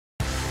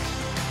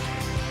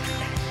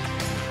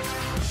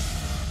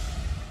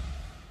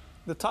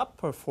The top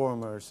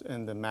performers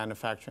in the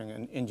manufacturing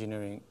and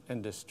engineering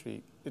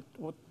industry,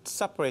 what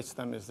separates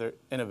them is their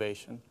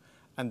innovation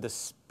and the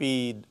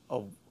speed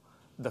of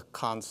the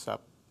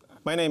concept.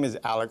 My name is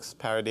Alex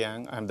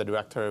Paradiang. I'm the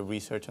Director of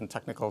Research and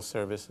Technical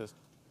Services.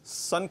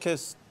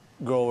 Sunkist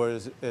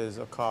Growers is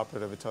a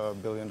cooperative. It's a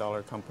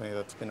billion-dollar company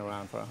that's been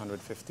around for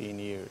 115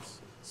 years.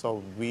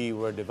 So we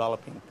were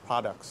developing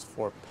products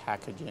for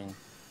packaging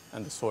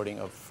and the sorting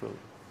of fruit.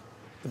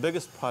 The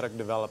biggest product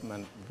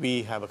development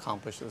we have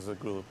accomplished as a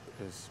group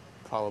is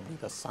probably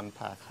the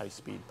SunPack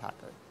high-speed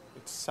packer.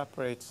 It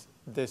separates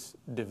this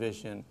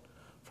division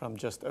from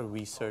just a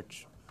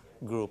research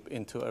group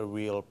into a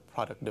real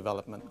product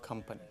development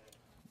company.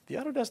 The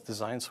Autodesk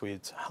Design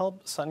Suites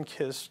help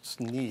Sunkist's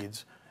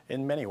needs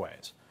in many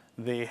ways.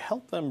 They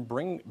help them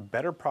bring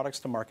better products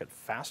to market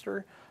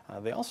faster.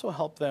 They also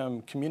help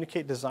them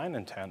communicate design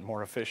intent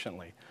more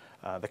efficiently.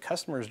 The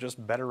customers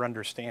just better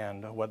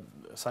understand what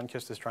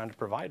Sunkist is trying to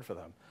provide for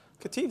them.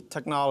 Cative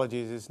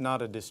Technologies is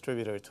not a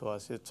distributor to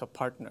us, it's a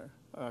partner.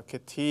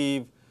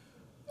 Cative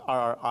are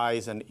our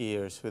eyes and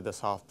ears with the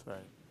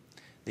software.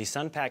 The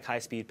SunPack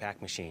high-speed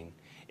pack machine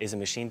is a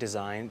machine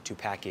designed to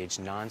package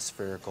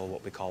non-spherical,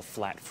 what we call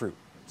flat fruit,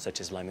 such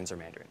as lemons or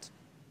mandarins.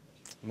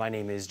 My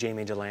name is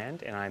Jamie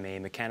DeLand, and I'm a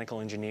mechanical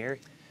engineer.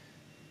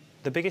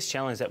 The biggest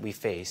challenge that we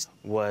faced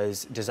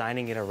was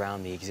designing it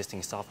around the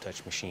existing soft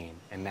touch machine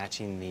and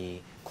matching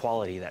the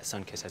quality that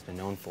Sunkist has been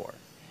known for.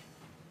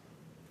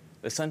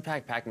 The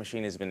SunPack pack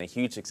machine has been a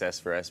huge success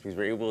for us because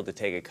we're able to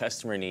take a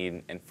customer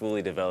need and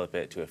fully develop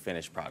it to a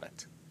finished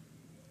product.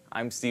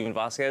 I'm Steven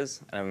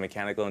Vasquez, and I'm a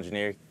mechanical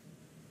engineer.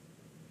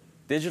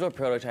 Digital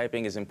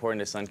prototyping is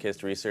important to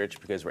Sunkist Research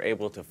because we're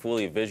able to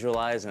fully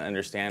visualize and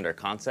understand our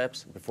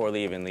concepts before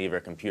they even leave our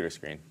computer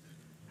screen.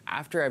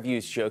 After I've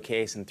used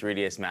Showcase and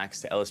 3ds Max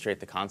to illustrate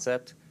the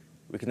concept,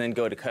 we can then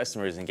go to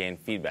customers and gain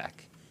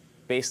feedback.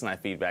 Based on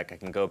that feedback, I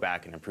can go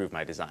back and improve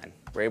my design.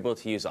 We're able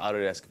to use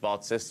Autodesk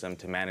Vault system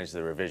to manage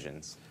the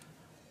revisions.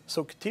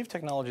 So Cative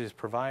Technologies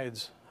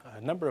provides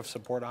a number of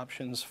support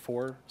options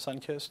for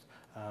Sunkist.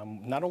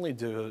 Not only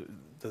does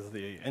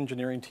the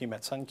engineering team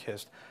at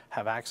Sunkist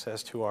have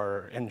access to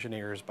our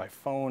engineers by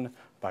phone,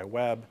 by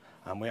web,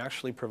 we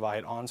actually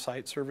provide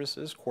on-site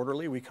services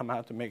quarterly. We come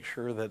out to make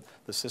sure that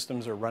the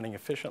systems are running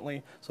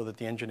efficiently so that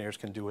the engineers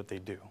can do what they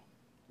do.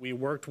 We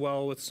worked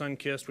well with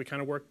Sunkist. We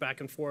kind of worked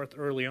back and forth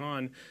early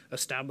on,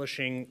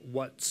 establishing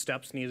what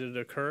steps needed to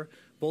occur,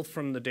 both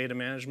from the data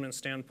management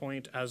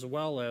standpoint as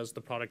well as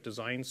the product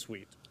design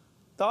suite.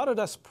 The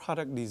Autodesk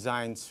Product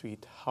Design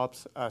Suite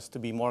helps us to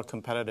be more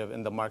competitive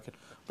in the market,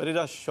 but it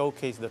does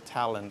showcase the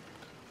talent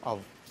of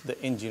the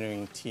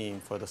engineering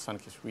team for the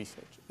Sunkist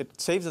Research. It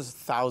saves us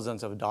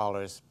thousands of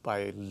dollars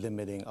by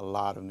limiting a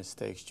lot of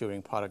mistakes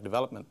during product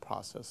development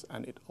process,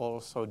 and it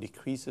also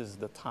decreases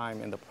the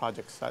time in the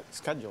project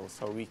schedule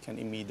so we can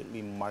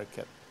immediately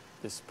market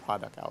this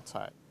product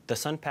outside. The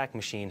SunPack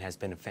machine has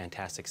been a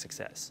fantastic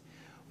success.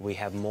 We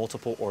have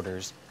multiple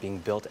orders being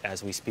built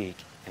as we speak,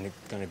 and it's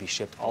going to be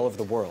shipped all over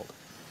the world.